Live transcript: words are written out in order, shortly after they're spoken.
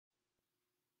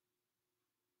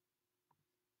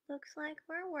Looks like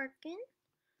we're working.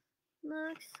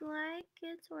 Looks like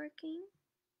it's working.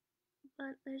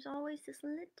 But there's always this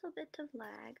little bit of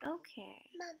lag. Okay.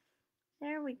 Mom.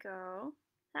 There we go.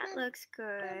 That Mom. looks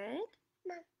good.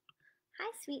 Mom.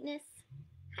 Hi, Sweetness.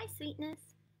 Hi, Sweetness.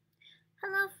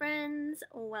 Hello, friends.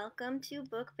 Welcome to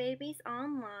Book Babies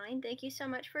Online. Thank you so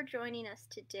much for joining us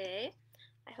today.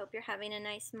 I hope you're having a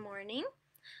nice morning.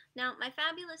 Now, my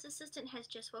fabulous assistant has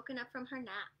just woken up from her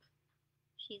nap.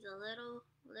 She's a little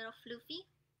floofy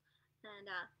and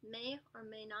may or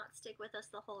may not stick with us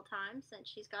the whole time since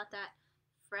she's got that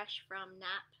fresh from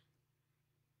nap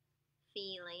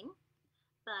feeling.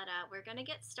 But we're going to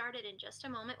get started in just a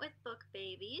moment with Book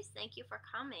Babies. Thank you for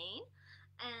coming.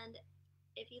 And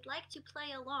if you'd like to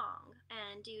play along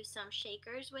and do some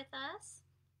shakers with us,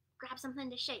 grab something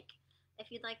to shake.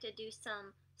 If you'd like to do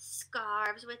some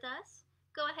scarves with us,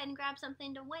 go ahead and grab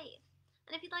something to wave.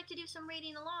 And if you'd like to do some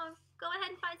reading along, go ahead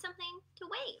and find something to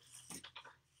wave.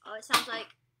 Oh, it sounds like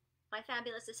my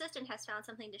fabulous assistant has found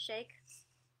something to shake.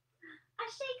 A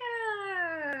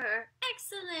shaker!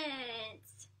 Excellent!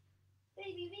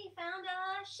 Baby V found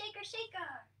a shaker. Shaky,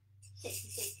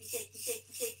 shaky, shaky,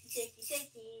 shaky, shaky, shaky,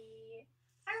 shaky.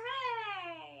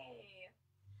 Hooray!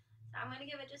 So I'm going to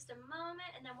give it just a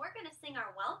moment, and then we're going to sing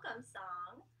our welcome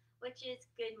song, which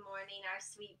is Good Morning, Our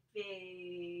Sweet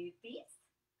Babies.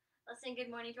 Let's sing good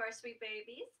morning to our sweet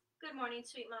babies. Good morning,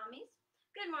 sweet mommies.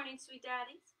 Good morning, sweet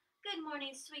daddies. Good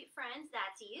morning, sweet friends.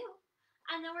 That's you.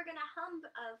 And then we're going to hum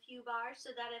a few bars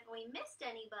so that if we missed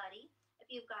anybody,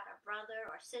 if you've got a brother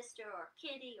or sister or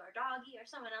kitty or doggy or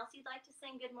someone else you'd like to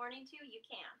sing good morning to, you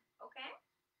can. Okay?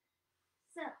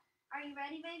 So, are you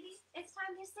ready, babies? It's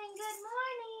time to sing good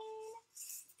morning.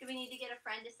 Do we need to get a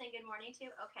friend to sing good morning to?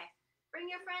 Okay. Bring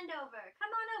your friend over.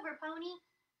 Come on over, Pony.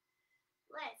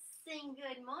 Let's sing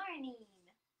good morning.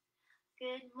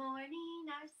 Good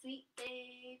morning, our sweet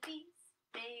babies,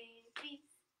 babies,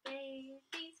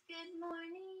 babies. Good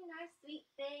morning, our sweet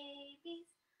babies.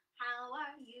 How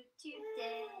are you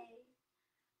today?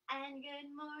 And good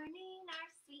morning,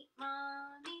 our sweet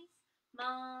mommies,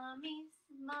 mommies,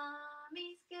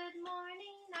 mommies. Good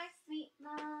morning, our sweet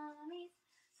mommies.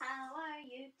 How are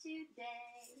you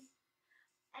today?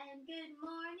 And good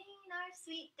morning, our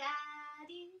sweet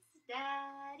daddies,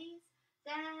 daddies,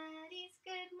 daddies.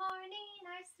 Good morning,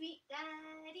 our sweet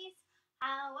daddies.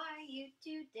 How are you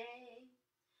today?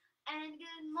 And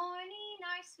good morning,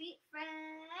 our sweet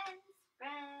friends,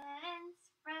 friends,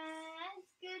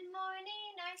 friends. Good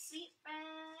morning, our sweet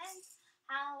friends.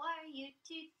 How are you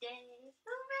today?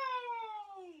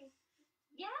 Hooray!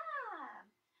 Yeah!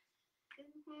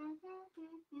 Hooray!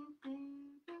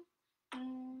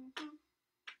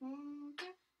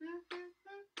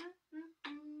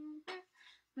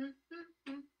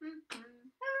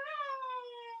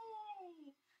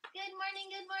 Good morning,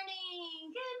 good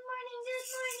morning, good morning, good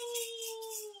morning.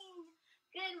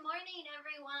 Good morning,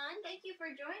 everyone. Thank you for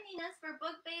joining us for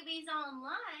Book Babies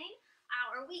Online,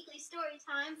 our weekly story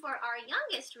time for our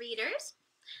youngest readers.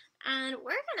 And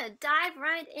we're going to dive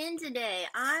right in today.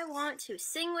 I want to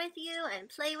sing with you and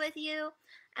play with you.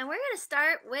 And we're going to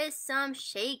start with some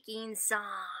shaking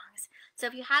songs. So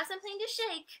if you have something to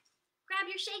shake, grab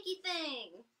your shaky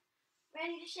thing.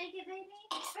 Ready to shake it, baby?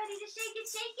 Ready to shake it,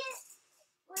 shake it?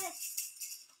 Let's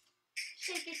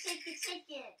shake it, shake it, shake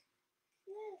it.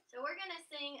 So we're going to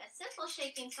sing a simple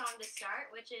shaking song to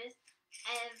start, which is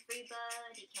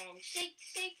Everybody Can Shake,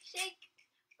 Shake, Shake.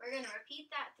 We're going to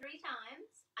repeat that 3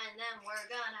 times, and then we're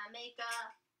going to make a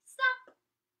stop.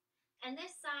 And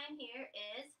this sign here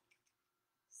is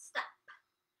stop.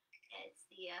 It's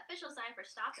the official sign for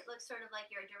stop. It looks sort of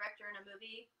like you're a director in a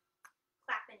movie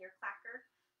clapping your clacker,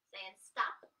 saying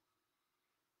stop.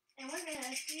 And we're going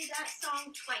to do that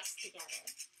song twice together.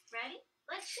 Ready?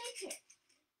 Let's shake it.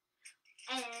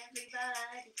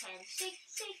 Everybody can shake,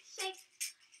 shake, shake.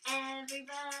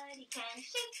 Everybody can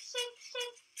shake, shake,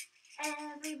 shake.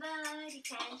 Everybody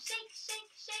can shake,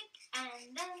 shake, shake.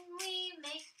 And then we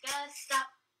make a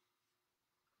stop.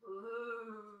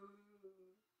 Ooh.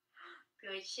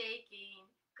 Good shaking.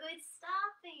 Good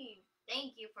stopping.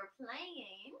 Thank you for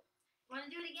playing. Want to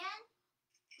do it again?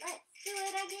 Let's do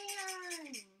it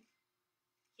again.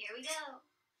 Here we go.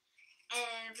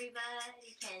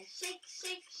 Everybody can shake,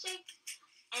 shake, shake.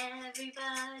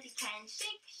 Everybody can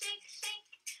shake, shake,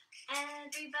 shake.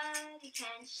 Everybody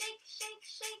can shake, shake,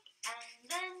 shake. And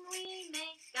then we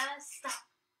make a stop.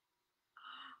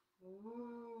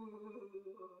 Ooh.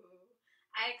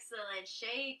 Excellent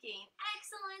shaking.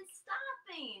 Excellent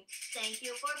stopping. Thank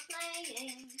you for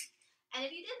playing. And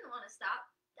if you didn't want to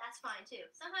stop, that's fine too.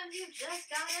 Sometimes you just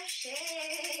gotta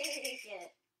shake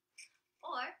it.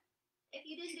 Or, if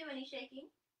you didn't do any shaking,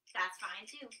 That's fine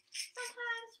too.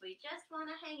 Sometimes we just want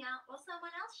to hang out while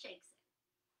someone else shakes it.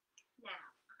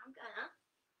 Now, I'm gonna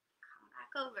come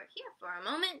back over here for a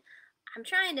moment. I'm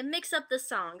trying to mix up the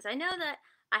songs. I know that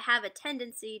I have a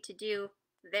tendency to do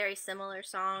very similar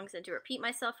songs and to repeat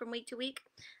myself from week to week,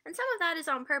 and some of that is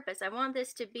on purpose. I want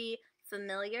this to be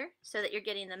familiar so that you're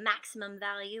getting the maximum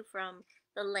value from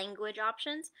the language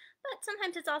options, but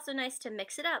sometimes it's also nice to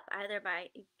mix it up, either by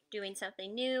doing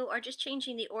something new or just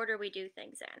changing the order we do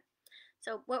things in.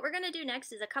 So what we're going to do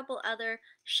next is a couple other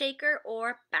shaker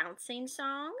or bouncing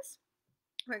songs.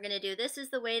 We're going to do This Is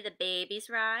the Way the Babies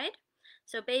Ride.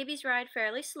 So babies ride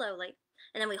fairly slowly,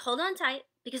 and then we hold on tight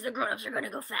because the grown-ups are going to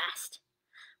go fast.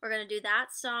 We're going to do that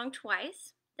song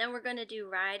twice. Then we're going to do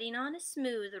Riding on a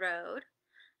Smooth Road.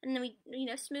 And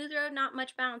then smooth road, not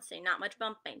much bouncing, not much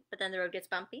bumping. But then the road gets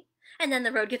bumpy, and then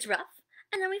the road gets rough,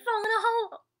 and then we fall in a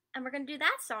hole. And we're going to do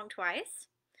that song twice.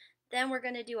 Then we're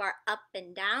going to do our up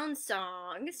and down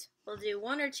songs. We'll do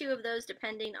one or two of those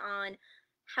depending on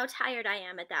how tired I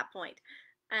am at that point.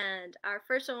 And our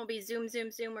first one will be Zoom,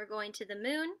 Zoom, Zoom, we're going to the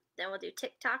moon. Then we'll do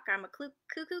Tick Tock, I'm a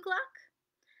cuckoo clock.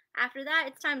 After that,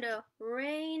 it's time to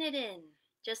rein it in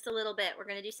just a little bit. We're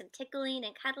going to do some tickling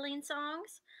and cuddling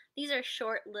songs. These are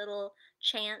short little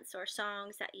chants or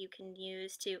songs that you can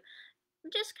use to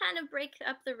just kind of break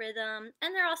up the rhythm,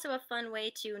 and they're also a fun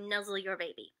way to nuzzle your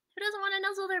baby. Who doesn't want to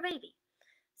nuzzle their baby?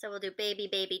 So we'll do Baby,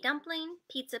 Baby Dumpling,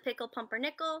 Pizza, Pickle,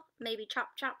 Pumpernickel, maybe Chop,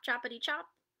 Chop, Choppity Chop.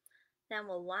 Then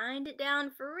we'll wind it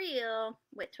down for real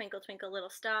with Twinkle, Twinkle, Little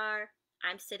Star,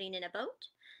 I'm Sitting in a Boat,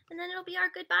 and then it'll be our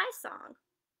goodbye song.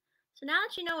 So now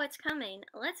that you know what's coming,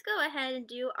 let's go ahead and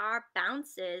do our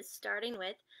bounces, starting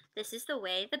with This Is the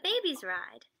Way the Babies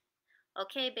Ride.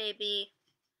 Okay, baby,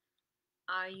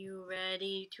 are you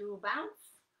ready to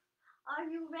bounce? Are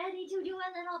you ready to do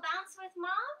a little bounce with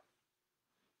Mom?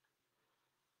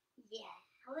 Yeah,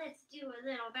 let's do a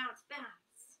little bounce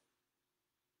bounce.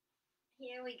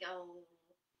 Here we go.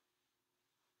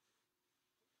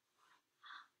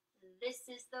 This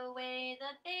is the way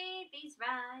the babies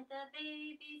ride, the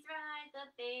babies ride,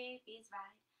 the babies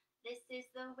ride. This is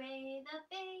the way the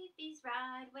babies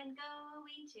ride when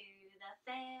going to the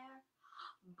fair.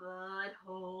 But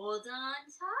hold on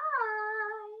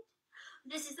tight.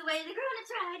 This is the way the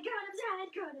grown-ups ride, grown-ups ride,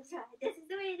 grown-ups ride. This is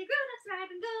the way the grown-ups ride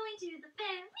when going to the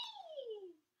fair.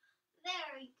 Whee!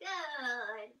 Very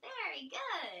good, very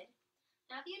good.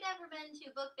 Now, if you've never been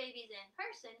to Book Babies in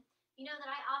person, you know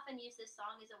that I often use this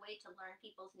song as a way to learn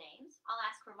people's names. I'll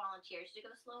ask for volunteers to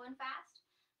go slow and fast.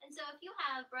 And so if you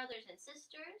have brothers and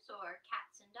sisters, or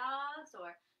cats and dogs,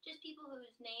 or just people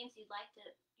whose names you'd like to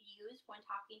use when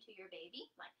talking to your baby,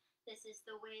 like this is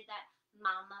the way that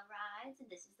Mama rides,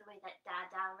 and this is the way that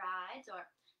Dada rides, or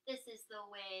this is the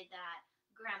way that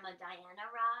Grandma Diana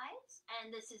rides,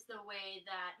 and this is the way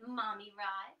that Mommy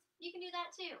rides. You can do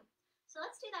that too. So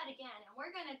let's do that again, and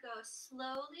we're going to go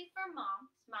slowly for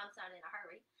Mom, because Mom's not in a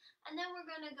hurry, and then we're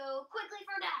going to go quickly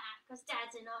for Dad, because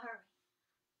Dad's in a hurry.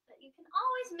 But you can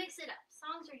always mix it up.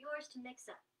 Songs are yours to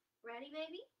mix up. Ready,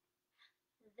 baby?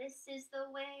 This is the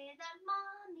way that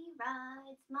Mommy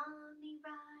rides, Mommy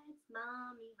rides,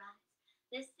 Mommy rides.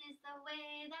 This is the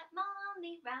way that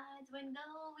Mommy rides when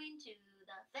going to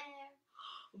the fair.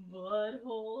 But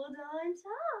hold on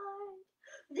tight.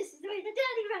 This is the way that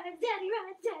Daddy rides, Daddy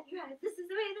rides, Daddy rides. This is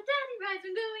the way that Daddy rides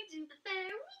when going to the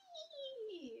fair.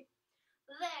 Whee!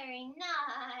 Very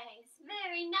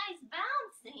nice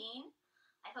bouncing.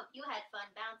 I hope you had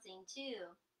fun bouncing too.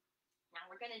 Now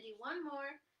we're going to do one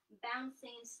more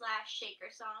bouncing /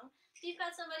 shaker song. If you've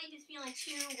got somebody who's feeling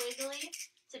too wiggly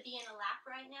to be in a lap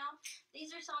right now,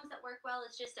 these are songs that work well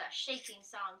as just a shaking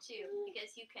song too,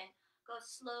 because you can go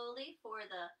slowly for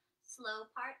the slow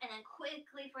part and then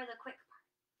quickly for the quick part.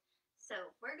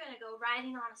 So we're going to go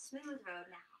riding on a smooth road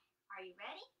now. Are you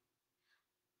ready?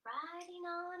 Riding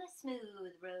on a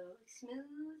smooth road,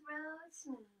 smooth road,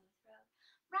 smooth road.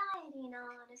 Riding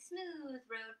on a smooth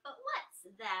road, but what's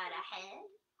that ahead?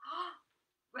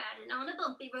 Riding on a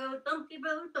bumpy road, bumpy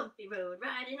road, bumpy road.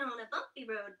 Riding on a bumpy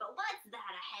road, but what's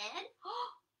that ahead?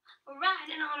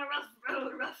 Riding on a rough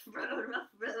road, rough road,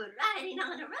 rough road. Riding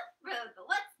on a rough road, but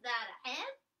what's that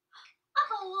ahead? A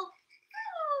hole.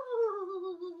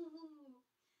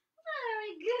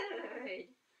 Very good.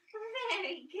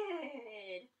 Very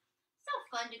good. So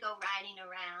fun to go riding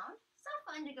around. So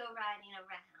fun to go riding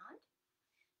around.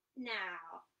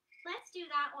 Now, let's do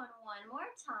that one more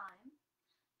time.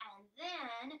 And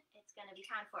then it's going to be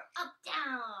time for up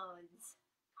downs.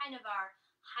 Kind of our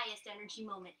highest energy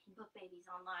moment in Book Babies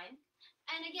Online.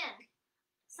 And again,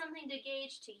 something to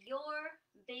gauge to your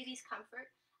baby's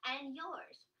comfort and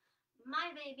yours.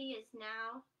 My baby is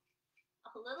now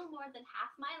a little more than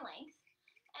half my length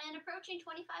and approaching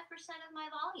 25% of my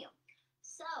volume.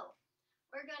 So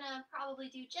we're gonna probably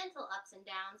do gentle ups and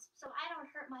downs so I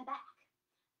don't hurt my back.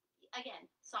 Again,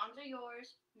 songs are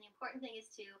yours, and the important thing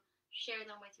is to share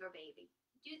them with your baby.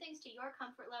 Do things to your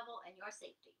comfort level and your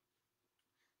safety.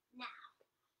 Now,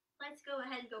 let's go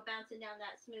ahead and go bouncing down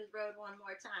that smooth road one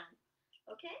more time.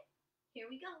 Okay? Here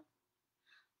we go.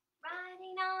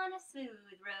 Riding on a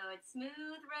smooth road,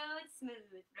 smooth road,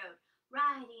 smooth road.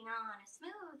 Riding on a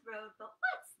smooth road, but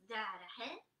what's that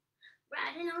ahead?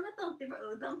 Riding on a bumpy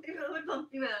road, bumpy road,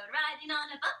 bumpy road. Riding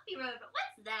on a bumpy road, but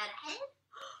what's that ahead?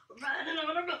 Riding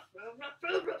on a rough road, rough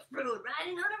road, rough road.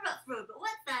 Riding on a rough road, but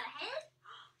what's that ahead?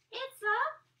 It's a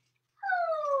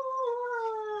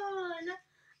hole. A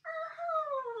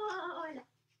hole.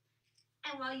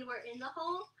 And while you were in the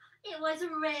hole, it was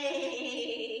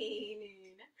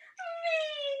raining.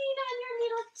 Raining on your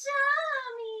little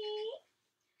tummy.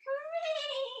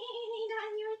 Raining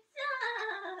on your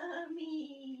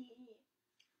tummy.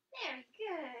 Very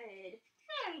good.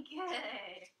 Very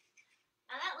good.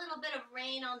 Now that little bit of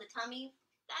rain on the tummy,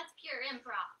 that's pure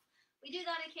improv. We do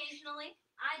that occasionally.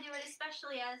 I do it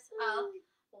especially as a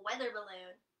weather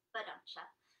balloon,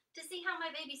 to see how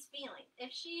my baby's feeling.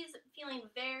 If she's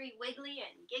feeling very wiggly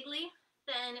and giggly,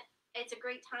 then it's a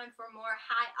great time for more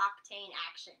high octane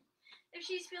action. If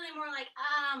she's feeling more like,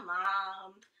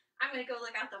 Mom, I'm gonna go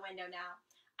look out the window now.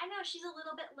 I know she's a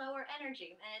little bit lower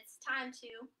energy, and it's time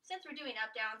to, since we're doing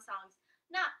up-down songs,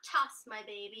 not toss my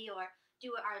baby or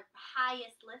do our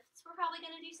highest lifts. We're probably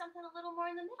going to do something a little more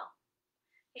in the middle.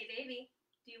 Hey baby,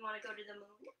 do you want to go to the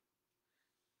moon?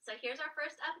 So here's our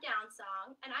first up-down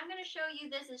song, and I'm going to show you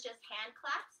this is just hand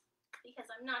claps because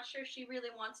I'm not sure she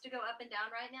really wants to go up and down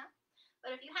right now.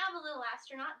 But if you have a little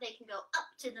astronaut, they can go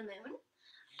up to the moon.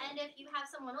 And if you have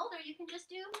someone older, you can just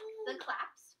do the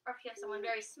claps. Or if you have someone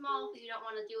very small who you don't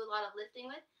want to do a lot of lifting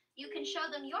with, you can show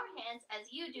them your hands as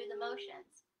you do the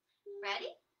motions.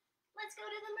 Ready? Let's go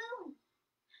to the moon.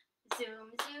 Zoom,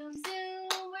 zoom,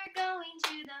 zoom, we're going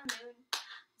to the moon.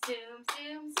 Zoom,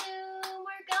 zoom, zoom,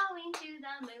 we're going to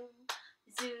the moon.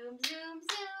 Zoom, zoom,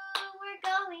 zoom, we're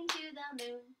going to the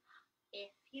moon.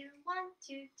 If you want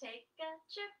to take a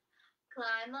trip,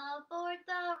 climb aboard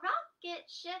the rocket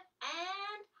ship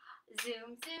and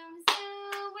zoom, zoom,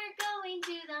 zoom, we're going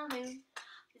to the moon.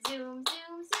 Zoom,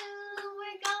 zoom, zoom,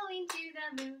 we're going to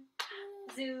the moon.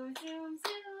 Zoom, zoom,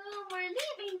 zoom, we're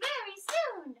leaving very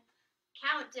soon.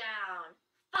 Countdown.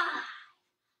 5,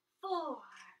 4,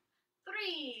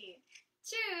 3,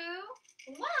 2,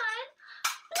 1.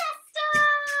 Blast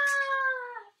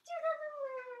off to the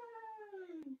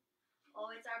moon. Oh,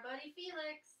 it's our buddy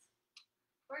Felix.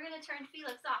 We're going to turn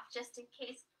Felix off just in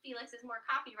case Felix is more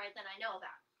copyright than I know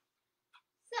about.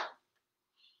 So,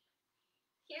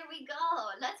 here we go.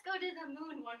 Let's go to the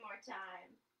moon one more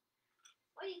time.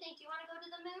 What do you think? Do you want to go to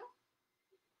the moon?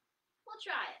 We'll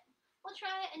try it. We'll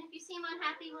try it, and if you seem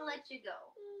unhappy, we'll let you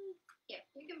go. Here,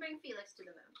 you can bring Felix to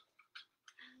the moon.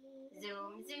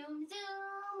 Zoom, zoom,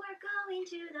 zoom, we're going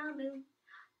to the moon.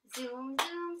 Zoom,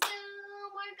 zoom, zoom,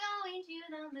 we're going to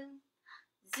the moon.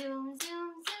 Zoom,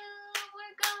 zoom, zoom,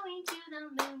 we're going to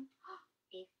the moon.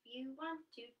 If you want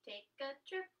to take a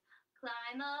trip,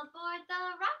 climb aboard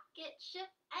the rocket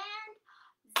ship and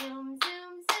zoom,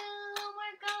 zoom, zoom,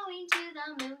 we're going to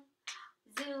the moon.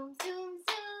 Zoom, zoom,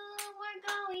 zoom, we're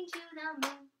going to the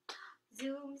moon.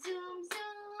 Zoom, zoom,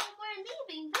 zoom, we're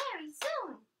leaving very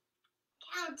soon.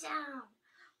 Countdown.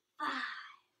 5,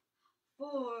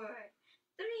 4,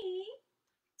 3,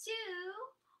 2,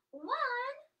 1.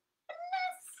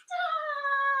 Blast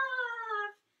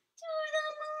off to the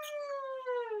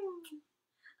moon.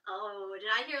 Oh,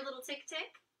 did I hear a little tick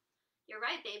tick? You're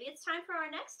right, baby. It's time for our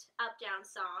next up-down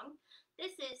song.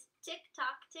 This is Tick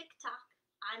Tock, Tick Tock,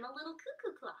 I'm a Little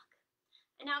Cuckoo Clock.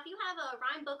 And now if you have a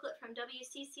rhyme booklet from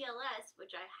WCCLS,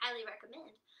 which I highly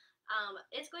recommend,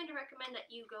 it's going to recommend that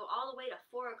you go all the way to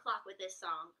 4 o'clock with this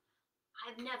song.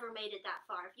 I've never made it that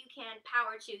far. If you can,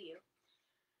 power to you.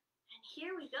 And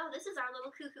here we go. This is our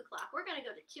little cuckoo clock. We're going to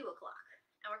go to 2 o'clock.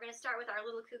 And we're going to start with our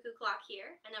little cuckoo clock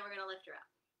here, and then we're going to lift her up.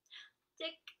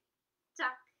 Tick,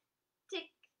 tock, tick,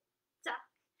 tock.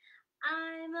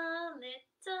 I'm a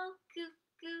little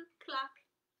cuckoo clock.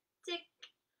 Tick,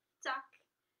 tock,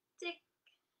 tick,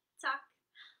 tock.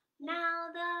 Now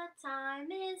the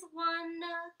time is 1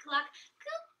 o'clock.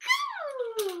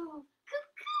 Cuckoo!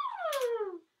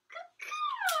 Cuckoo!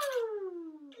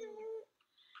 Cuckoo!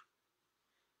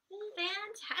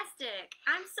 Fantastic!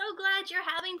 I'm so glad you're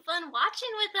having fun watching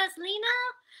with us,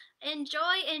 Lena.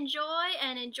 Enjoy,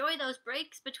 and enjoy those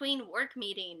breaks between work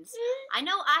meetings. I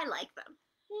know I like them.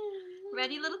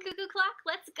 ready, little cuckoo clock?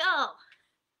 Let's go.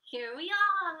 Here we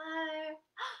are.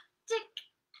 Tick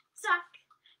tock,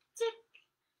 tick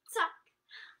tock.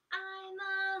 I'm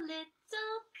a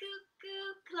little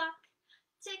cuckoo clock.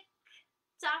 Tick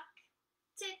tock,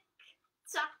 tick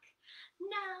tock.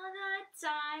 Now the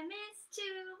time is 2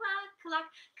 o'clock.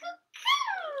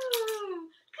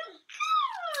 Cuckoo!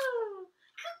 Cuckoo!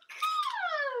 Cuckoo!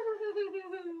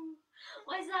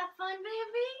 Was that fun,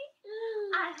 baby?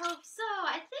 I hope so.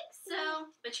 I think so.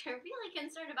 But you're really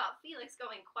concerned about Felix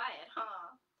going quiet,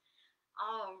 huh?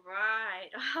 All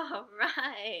right. All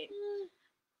right.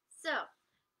 So,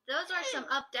 those are some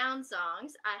up-down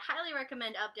songs. I highly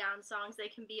recommend up-down songs. They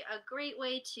can be a great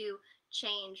way to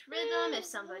change rhythm if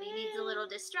somebody needs a little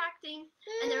distracting.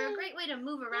 And they're a great way to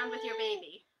move around with your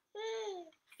baby.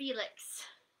 Felix.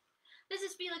 This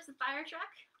is Felix the fire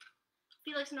truck.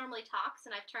 Felix normally talks,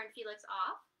 and I've turned Felix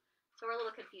off. So we're a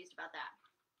little confused about that.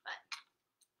 But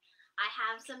I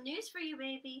have some news for you,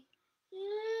 baby.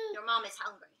 Your mom is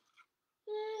hungry.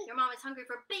 Your mom is hungry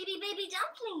for baby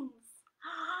dumplings.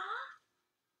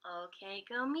 Okay,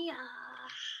 go Mia.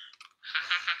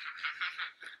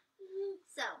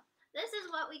 So, this is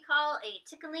what we call a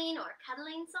tickling or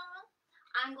cuddling song.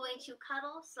 I'm going to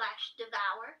cuddle /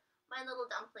 devour my little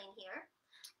dumpling here.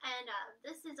 And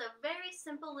this is a very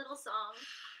simple little song.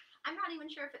 I'm not even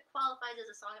sure if it qualifies as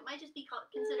a song. It might just be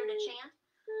considered a chant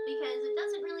because it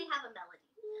doesn't really have a melody.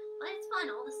 But it's fun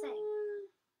all the same.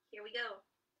 Here we go.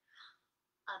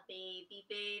 A baby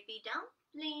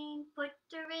dumpling, put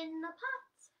her in the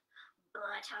pot.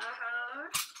 Butter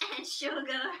her and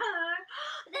sugar her.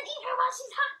 Then eat her while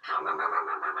she's hot.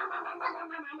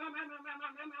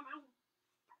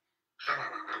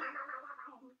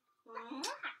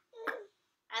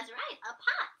 That's right, a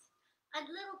pot. A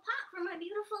little pot for my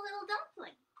beautiful little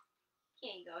dumpling.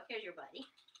 Here you go. Here's your buddy.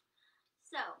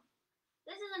 So,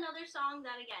 this is another song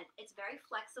that, again, it's very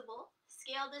flexible.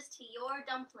 Scale this to your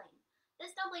dumpling.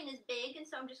 This dumpling is big, and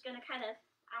so I'm just going to kind of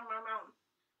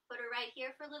put her right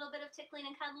here for a little bit of tickling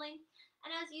and cuddling.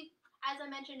 And as I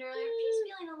mentioned earlier, she's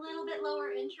feeling a little bit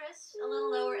lower interest, a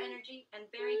little lower energy, and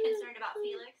very concerned about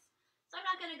Felix. So I'm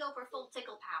not going to go for full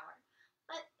tickle power.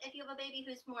 But if you have a baby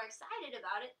who's more excited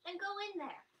about it, then go in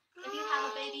there. If you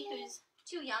have a baby who's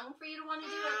too young for you to want to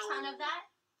do a ton of that,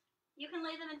 you can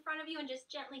lay them in front of you and just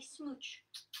gently smooch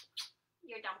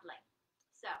your dumpling.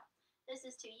 So, this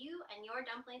is to you and your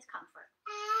dumpling's comfort.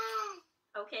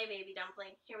 Okay, baby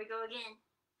dumpling, here we go again.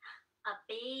 A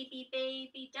baby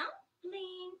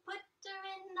dumpling, put her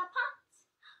in the pot.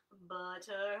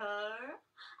 Butter her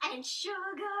and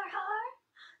sugar her,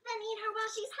 then eat her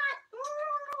while she's hot.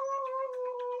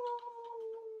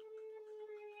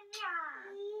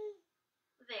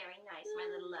 Very nice,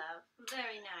 my little love.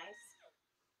 Very nice.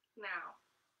 Now,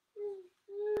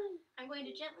 I'm going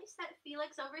to gently set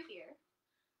Felix over here.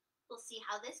 We'll see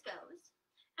how this goes.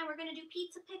 And we're going to do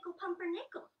pizza, pickle,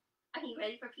 pumpernickel. Are you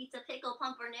ready for pizza, pickle,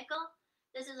 pumpernickel?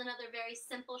 This is another very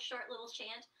simple, short little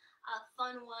chant. A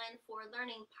fun one for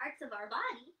learning parts of our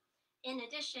body, in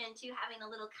addition to having a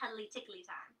little cuddly, tickly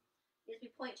time. Because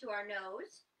we point to our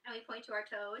nose, and we point to our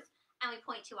toes, and we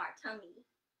point to our tummy.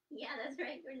 Yeah, that's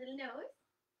right, your little nose.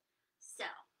 So,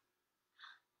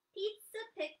 pizza,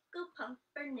 pickle,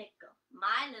 pumpernickel.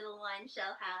 My little one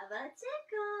shall have a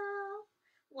tickle.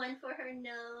 One for her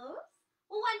nose,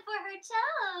 one for her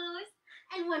toes,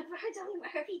 and one for her tummy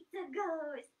where her pizza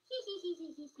goes.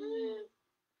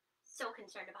 So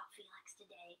concerned about Felix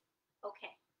today.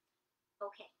 Okay.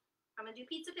 I'm going to do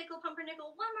pizza, pickle,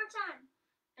 pumpernickel one more time.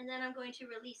 And then I'm going to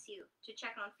release you to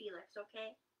check on Felix,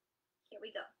 okay? Here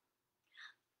we go.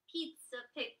 Pizza,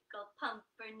 pickle,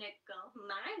 pumpernickel,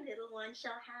 my little one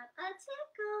shall have a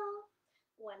tickle.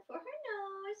 One for her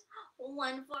nose,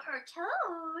 one for her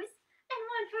toes, and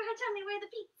one for her tummy where the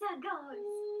pizza goes.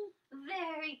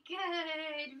 Very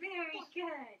good, very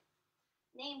good.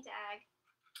 Name tag,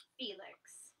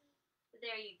 Felix.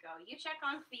 There you go. You check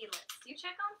on Felix.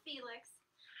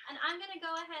 And I'm going to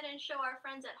go ahead and show our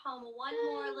friends at home one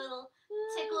more little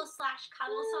tickle /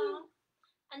 cuddle song.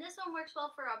 And this one works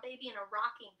well for a baby in a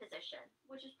rocking position,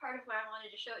 which is part of why I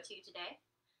wanted to show it to you today.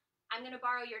 I'm going to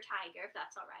borrow your tiger, if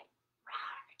that's all right.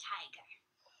 Rawr, tiger.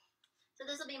 So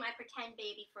this will be my pretend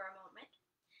baby for a moment.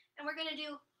 And we're going to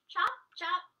do chop,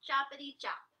 chop, choppity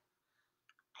chop.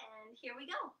 And here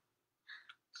we go.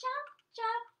 Chop,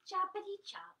 chop, choppity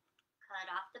chop.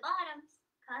 Cut off the bottoms,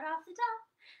 cut off the top.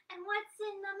 And what's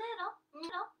in the middle?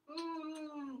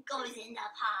 Goes in the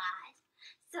pot.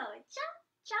 So chop,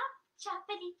 chop,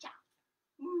 choppity chop.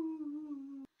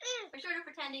 We're sort of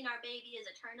pretending our baby is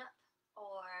a turnip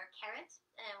or carrot,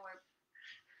 and we're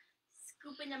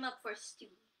scooping them up for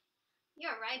stew.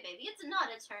 You're right, baby. It's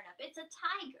not a turnip. It's a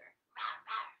tiger. Rawr,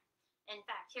 rawr. In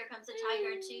fact, here comes a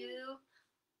tiger to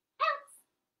pounce.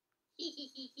 Hee hee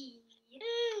hee hee.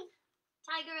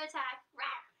 Tiger attack.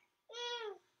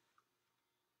 Rawr.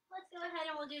 Let's go ahead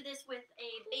and we'll do this with a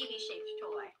baby-shaped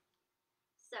toy.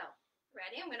 So,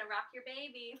 ready? I'm going to rock your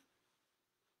baby.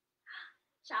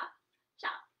 Chop,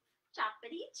 chop,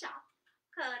 choppity chop.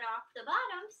 Cut off the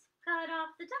bottoms, cut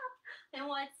off the top. And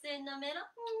what's in the middle?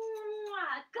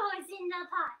 Goes in the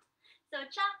pot. So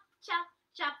chop, chop,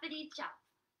 choppity chop.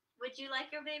 Would you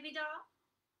like your baby doll?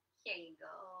 Here you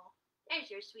go. There's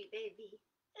your sweet baby.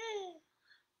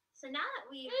 So now that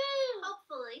we've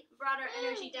hopefully brought our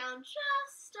energy down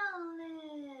just a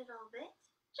little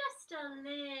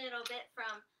bit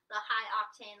from the high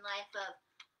octane life of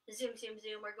zoom, zoom,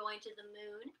 zoom, we're going to the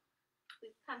moon.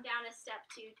 We've come down a step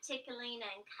to tickling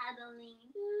and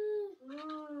cuddling.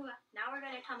 Ooh. Now we're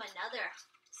going to come another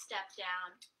step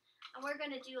down. And we're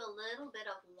going to do a little bit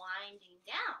of winding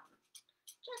down.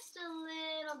 Just a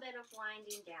little bit of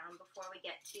winding down before we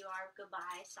get to our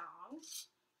goodbye songs.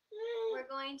 We're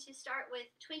going to start with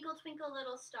Twinkle, Twinkle,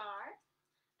 Little Star.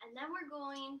 And then we're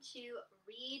going to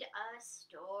read a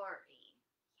story.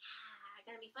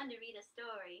 Yeah, going to be fun to read a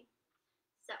story.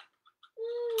 So,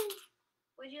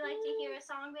 would you like to hear a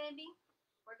song, baby?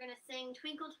 We're going to sing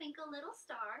Twinkle, Twinkle, Little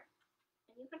Star.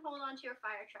 And you can hold on to your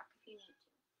fire truck if you need to.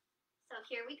 So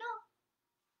here we go.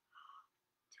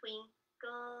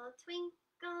 Twinkle,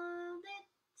 twinkle,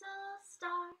 little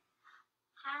star,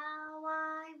 how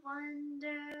I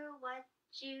wonder what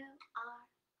you are.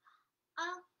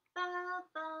 Up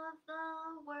above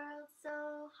the world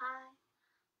so high,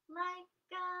 like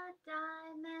a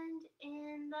diamond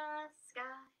in the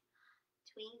sky.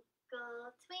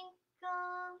 Twinkle,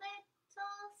 twinkle,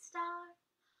 little star,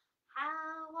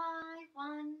 how I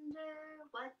wonder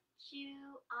what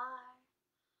you are.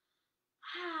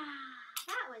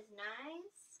 That was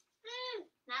nice.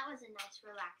 That was a nice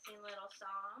relaxing little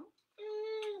song.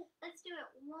 Let's do it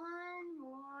one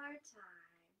more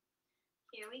time.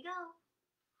 Here we go.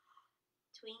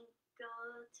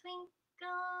 Twinkle,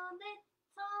 twinkle,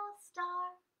 little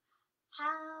star,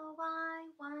 how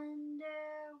I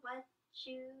wonder what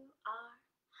you are.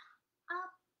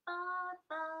 Up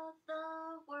above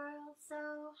the world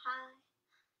so high,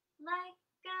 like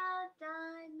a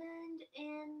diamond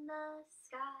in the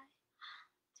sky.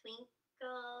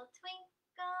 Twinkle,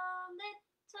 twinkle,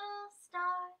 little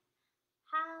star,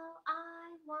 how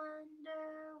I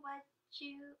wonder what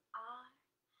you are.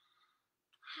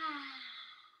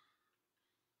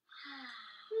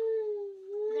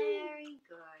 Very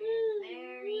good,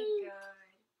 very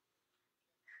good.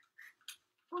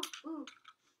 Ooh.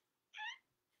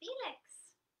 Felix.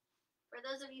 For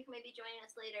those of you who may be joining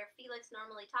us later, Felix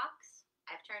normally talks.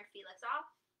 I've turned Felix off,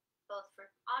 both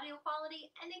for audio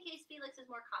quality and in case Felix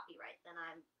is more copyright than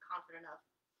I'm confident of.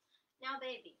 Now,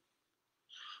 baby,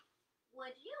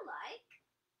 would you like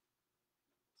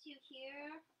to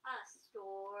hear a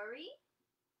story?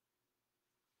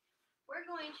 We're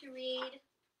going to read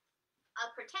a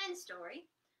pretend story.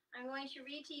 I'm going to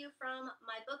read to you from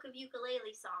my book of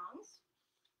ukulele songs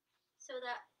so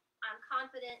that I'm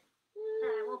confident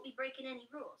that I won't be breaking any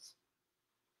rules.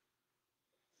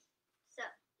 So,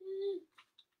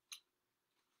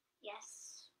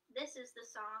 yes, this is the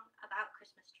song about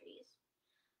Christmas trees.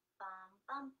 Bum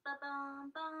bum ba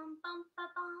bum bum bum ba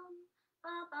bum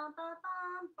ba bum ba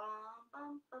bum bum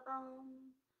bum ba bum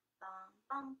bum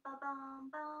bum ba bum bum bum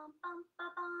ba bum bum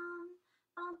bum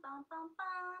bum bum bum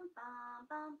bum ba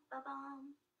bum ba ba ba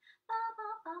bum ba ba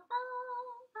ba bum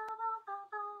ba ba ba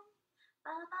bum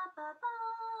ba ba ba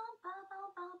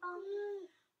bum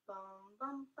bum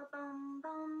bum ba bum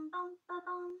bum bum ba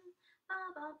bum ba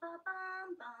ba ba bum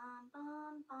bum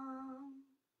bum bum.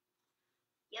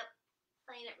 Yep,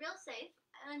 playing it real safe,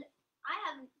 and I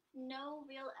have no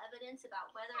real evidence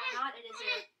about whether or not it is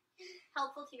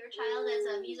helpful to your child as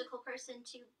a musical person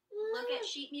to look at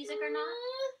sheet music or not,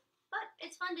 but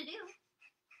it's fun to do.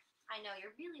 I know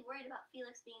you're really worried about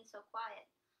Felix being so quiet.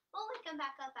 We'll wake him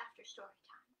back up after story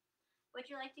time. Would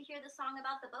you like to hear the song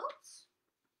about the boats?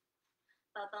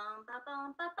 Ba-bum,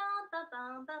 ba-bum, ba-bum,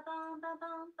 ba-bum, ba-bum,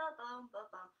 ba-bum, ba-bum,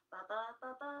 ba-bum, ba-ba,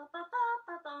 ba-ba, ba-ba,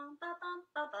 ba-bum, ba-bum,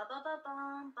 ba-ba,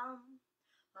 ba-ba-bum, bum.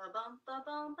 Ba-bum,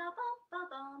 ba-bum, ba-bum,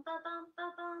 ba-bum, ba-bum,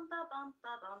 ba-bum, ba-bum, ba-bum,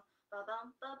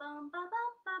 ba-bum, ba-bum,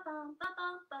 ba-bum, ba-bum,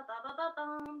 ba-bum, ba-ba,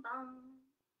 ba-ba-bum, bum.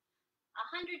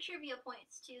 100 trivia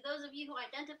points to those of you who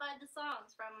identified the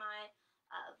songs from my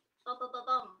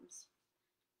ba-ba-ba-bums.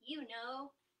 You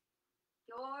know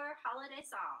your holiday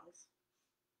songs.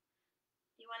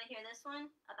 Do you want to hear this one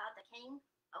about the king?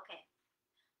 Okay.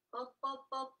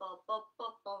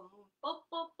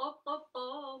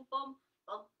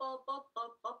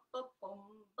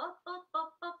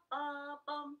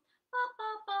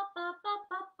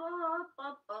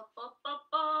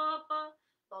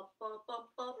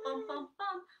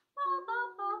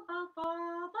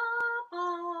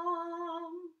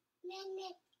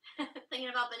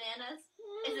 Thinking about bananas?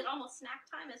 Is it almost snack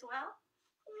time as well?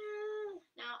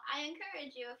 Now, I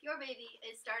encourage you, if your baby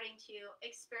is starting to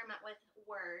experiment with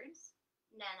words,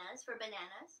 nanas for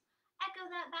bananas, echo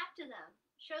that back to them.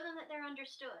 Show them that they're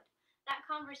understood. That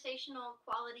conversational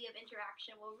quality of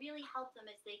interaction will really help them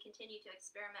as they continue to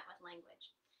experiment with language.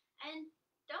 And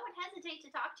don't hesitate to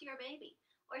talk to your baby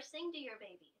or sing to your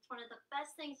baby. It's one of the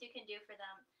best things you can do for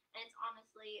them. And it's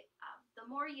honestly, the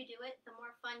more you do it, the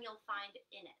more fun you'll find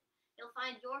in it. You'll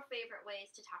find your favorite ways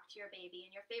to talk to your baby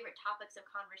and your favorite topics of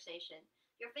conversation,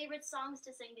 your favorite songs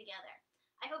to sing together.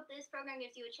 I hope this program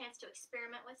gives you a chance to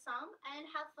experiment with some and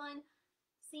have fun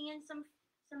seeing some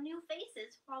new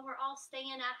faces while we're all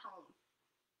staying at home.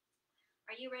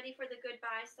 Are you ready for the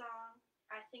goodbye song?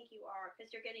 I think you are,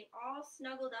 because you're getting all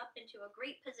snuggled up into a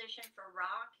great position for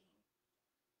rocking.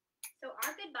 So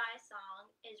our goodbye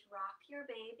song is Rock Your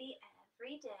Baby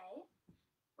Every Day.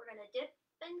 We're going to dip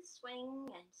and swing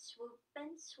and swoop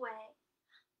and sway.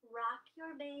 Rock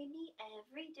your baby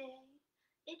every day.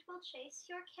 It will chase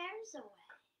your cares away.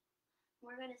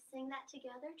 We're going to sing that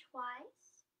together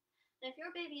twice. And if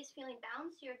your baby is feeling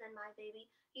bouncier than my baby,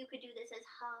 you could do this as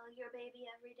hug your baby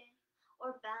every day,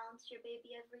 or bounce your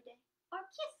baby every day, or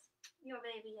kiss your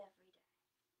baby every day.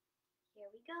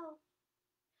 Here we go.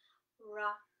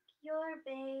 Rock your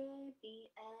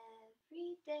baby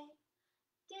every day.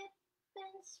 Dip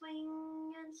and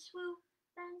swing and swoop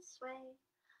and sway.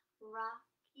 Rock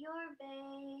your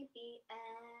baby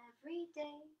every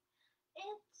day.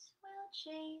 It will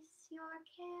chase your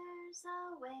cares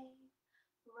away.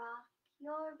 Rock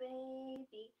your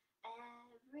baby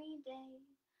every day.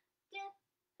 Dip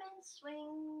and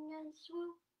swing and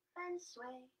swoop and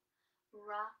sway.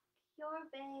 Rock your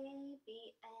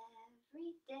baby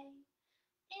every day.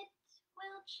 It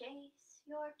will chase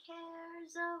your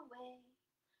cares away.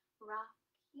 Rock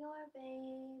your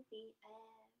baby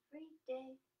every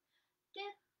day.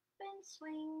 Dip and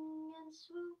swing and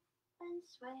swoop and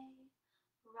sway.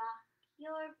 Rock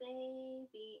your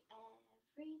baby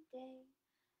every day.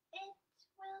 It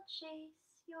will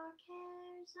chase your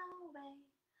cares away.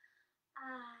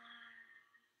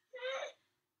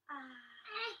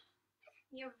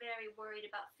 You're very worried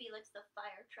about Felix the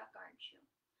fire truck, aren't you?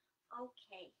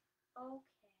 Okay.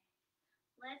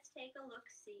 Let's take a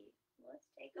look-see. Yeah,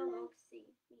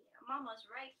 Mama's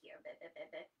right here,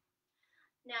 baby.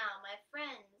 Now, my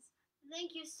friends,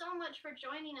 thank you so much for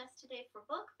joining us today for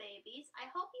Book Babies. I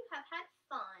hope you have had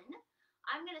fun.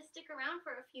 I'm going to stick around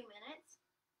for a few minutes,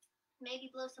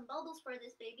 maybe blow some bubbles for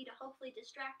this baby to hopefully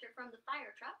distract her from the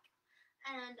fire truck.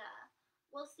 And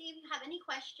we'll see if you have any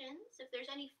questions. If there's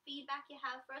any feedback you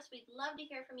have for us, we'd love to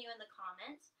hear from you in the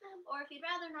comments. Or if you'd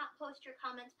rather not post your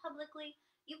comments publicly,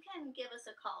 you can give us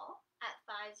a call at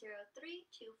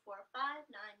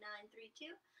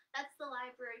 503-245-9932. That's the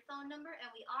library phone number, and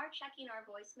we are checking our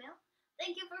voicemail.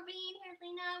 Thank you for being here,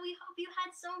 Lena. We hope you had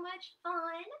so much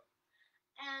fun.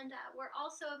 And we're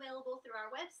also available through our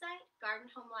website,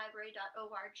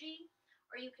 gardenhomelibrary.org,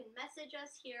 or you can message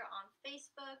us here on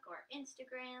Facebook or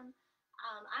Instagram.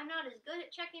 I'm not as good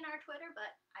at checking our Twitter,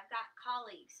 but I've got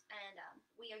colleagues, and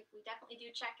we definitely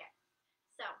do check it.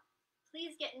 So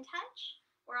please get in touch.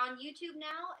 We're on YouTube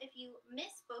now. If you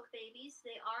miss Book Babies,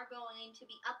 they are going to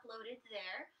be uploaded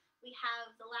there. We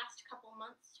have the last couple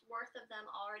months worth of them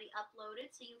already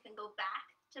uploaded, so you can go back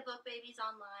to Book Babies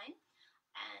online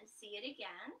and see it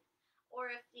again. Or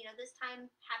if this time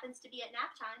happens to be at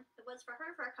nap time, it was for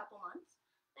her for a couple months,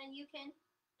 then you can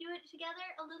do it together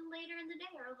a little later in the day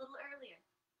or a little earlier.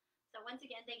 So once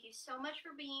again, thank you so much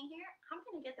for being here. I'm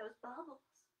going to get those bubbles.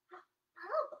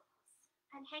 Bubbles.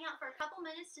 And hang out for a couple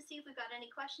minutes to see if we've got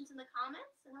any questions in the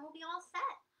comments, and then we'll be all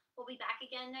set. We'll be back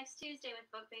again next Tuesday with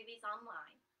Book Babies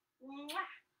Online.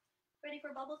 Mwah! Ready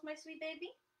for bubbles, my sweet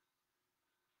baby?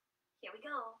 Here we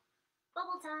go.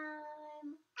 Bubble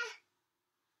time.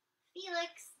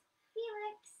 Felix.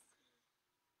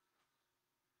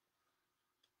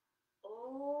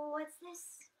 Oh, what's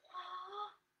this?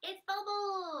 It's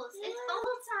bubbles. It's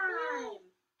bubble time.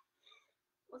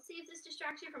 We'll see if this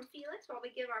distracts you from Felix while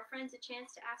we give our friends a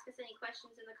chance to ask us any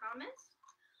questions in the comments.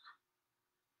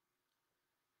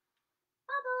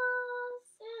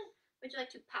 Bubbles! Would you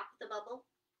like to pop the bubble?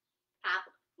 Pop.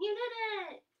 You did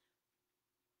it!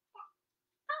 Pop.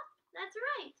 That's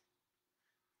right.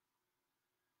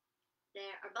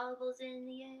 There are bubbles in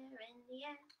the air, in the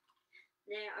air.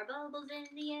 There are bubbles in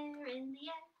the air, in the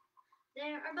air.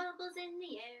 There are bubbles in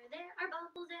the air, there are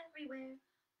bubbles everywhere.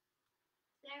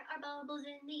 There are bubbles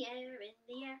in the air, in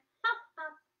the air. Pop,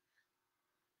 pop.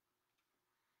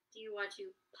 Do you want to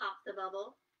pop the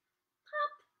bubble?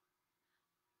 Pop.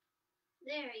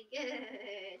 Very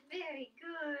good, very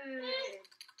good.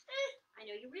 I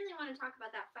know you really want to talk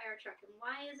about that fire truck and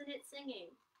why isn't it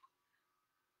singing?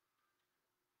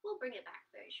 We'll bring it back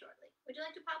very shortly. Would you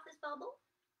like to pop this bubble?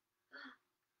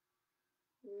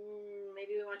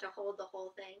 Maybe we want to hold the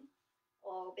whole thing.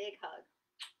 Oh, big hug.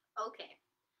 Okay.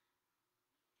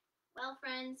 Well,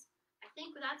 friends, I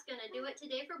think that's going to do it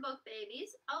today for Book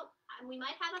Babies. Oh, and we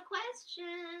might have a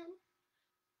question.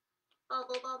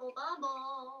 Bubble, bubble,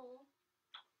 bubble.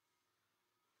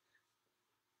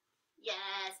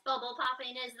 Yes, bubble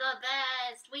popping is the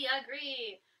best. We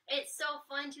agree. It's so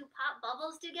fun to pop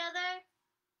bubbles together.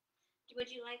 Would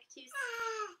you like to?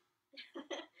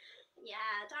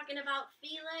 Yeah, talking about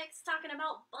Felix, talking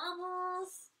about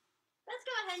bubbles. Let's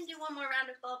go ahead and do one more round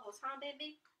of bubbles, huh,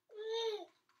 baby?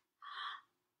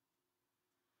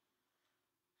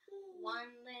 1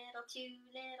 little, 2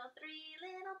 little, 3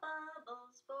 little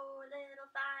bubbles, 4 little,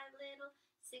 5 little,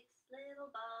 6 little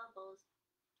bubbles,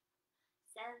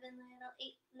 7 little,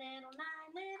 8 little,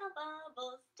 9 little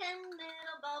bubbles, 10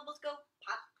 little bubbles, go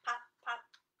pop, pop, pop.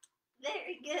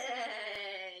 Very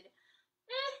good.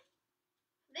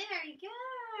 Very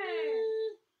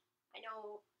good. I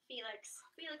know Felix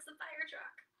the fire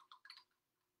truck.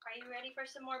 Are you ready for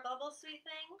some more bubbles, sweet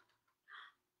thing?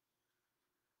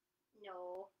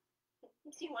 No.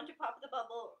 Do you want to pop the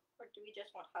bubble, or do we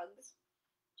just want hugs?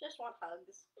 Just want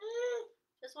hugs.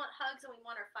 Just want hugs, and we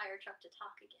want our fire truck to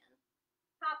talk again.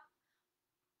 Pop.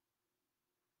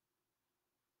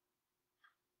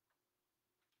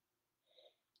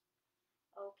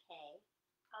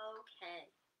 Okay.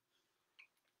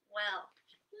 Well,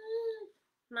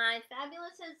 my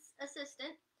fabulous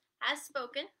assistant has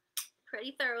spoken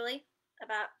pretty thoroughly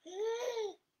about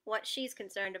what she's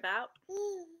concerned about.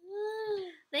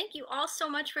 Thank you all so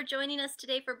much for joining us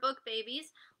today for Book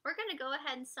Babies. We're going to go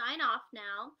ahead and sign off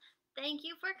now. Thank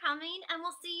you for coming, and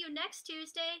we'll see you next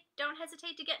Tuesday. Don't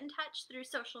hesitate to get in touch through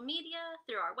social media,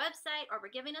 through our website, or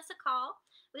by giving us a call.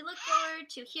 We look forward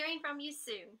to hearing from you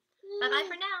soon. Bye-bye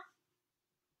for now.